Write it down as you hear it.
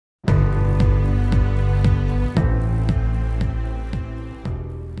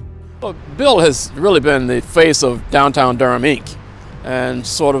Well, Bill has really been the face of Downtown Durham, Inc. And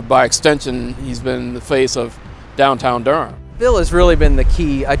sort of by extension, he's been the face of Downtown Durham. Bill has really been the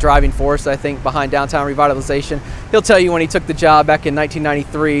key driving force, I think, behind downtown revitalization. He'll tell you when he took the job back in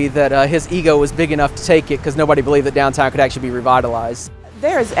 1993 that his ego was big enough to take it because nobody believed that downtown could actually be revitalized.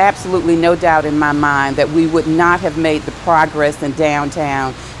 There is absolutely no doubt in my mind that we would not have made the progress in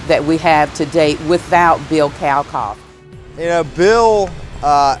downtown that we have to date without Bill Kalkhof. You know, Bill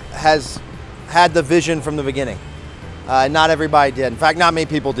has had the vision from the beginning. Not everybody did. In fact, not many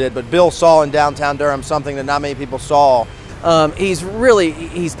people did, but Bill saw in downtown Durham something that not many people saw.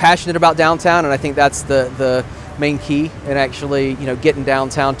 He's passionate about downtown, and I think that's the main key in actually, getting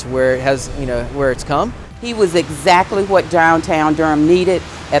downtown to where it has, where it's come. He was exactly what downtown Durham needed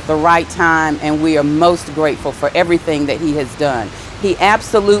at the right time, and we are most grateful for everything that he has done. He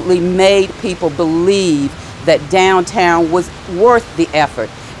absolutely made people believe that downtown was worth the effort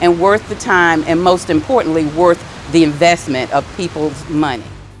and worth the time, and most importantly, worth the investment of people's money.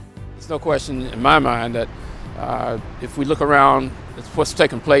 There's no question in my mind that if we look around at what's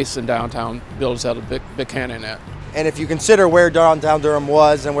taking place in downtown, Bill's had a big hand in that. And if you consider where downtown Durham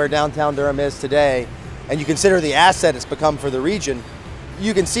was and where downtown Durham is today, and you consider the asset it's become for the region,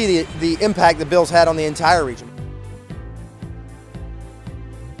 you can see the impact that Bill's had on the entire region.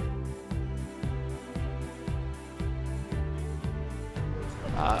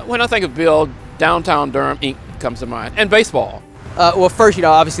 When I think of Bill, Downtown Durham, Inc. comes to mind, and baseball. Well, first,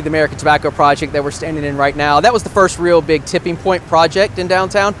 obviously the American Tobacco Project that we're standing in right now, that was the first real big tipping point project in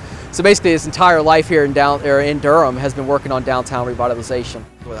downtown. So basically his entire life here in Durham has been working on downtown revitalization.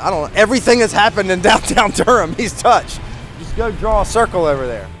 I don't know, everything that's happened in downtown Durham, he's touched. Just go draw a circle over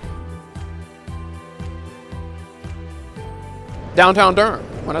there. Downtown Durham.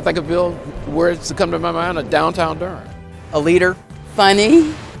 When I think of Bill, words that come to my mind are Downtown Durham. A leader.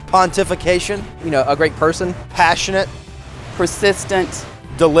 Funny. Pontification. A great person. Passionate. Persistent.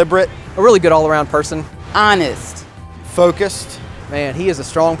 Deliberate. A really good all-around person. Honest. Focused. Man, he is a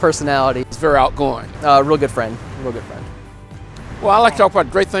strong personality. He's very outgoing. Real good friend. Real good friend. Well, I like to talk about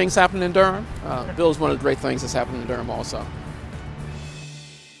great things happening in Durham. Bill's one of the great things that's happening in Durham also.